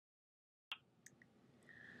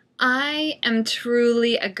I am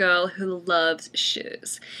truly a girl who loves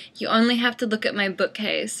shoes. You only have to look at my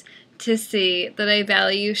bookcase to see that I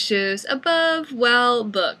value shoes above, well,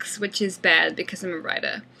 books, which is bad because I'm a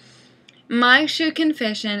writer. My shoe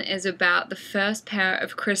confession is about the first pair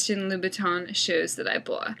of Christian Louboutin shoes that I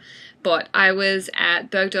bought. I was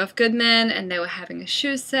at Bergdorf Goodman and they were having a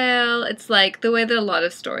shoe sale. It's like the way that a lot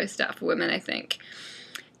of story stuff for women, I think.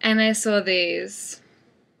 And I saw these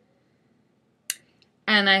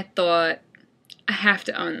and I thought, I have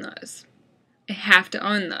to own those. I have to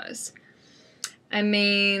own those. I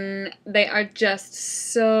mean, they are just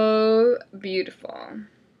so beautiful.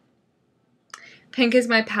 Pink is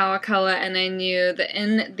my power color, and I knew that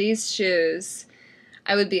in these shoes,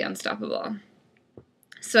 I would be unstoppable.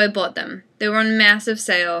 So I bought them. They were on massive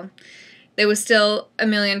sale. They were still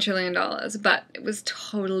 $1 trillion, but it was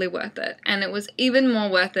totally worth it. And it was even more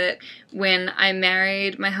worth it when I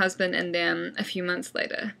married my husband and them a few months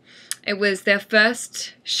later. It was their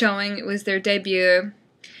first showing. It was their debut.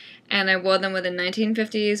 And I wore them with a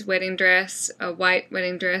 1950s wedding dress, a white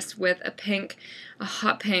wedding dress with a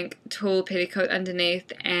hot pink tulle petticoat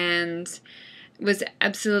underneath, and it was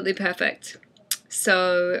absolutely perfect.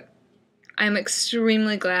 So I'm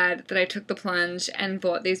extremely glad that I took the plunge and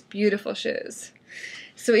bought these beautiful shoes.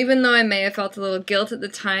 So even though I may have felt a little guilt at the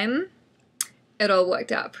time, it all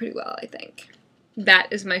worked out pretty well, I think. That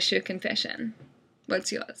is my shoe confession.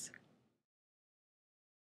 What's yours?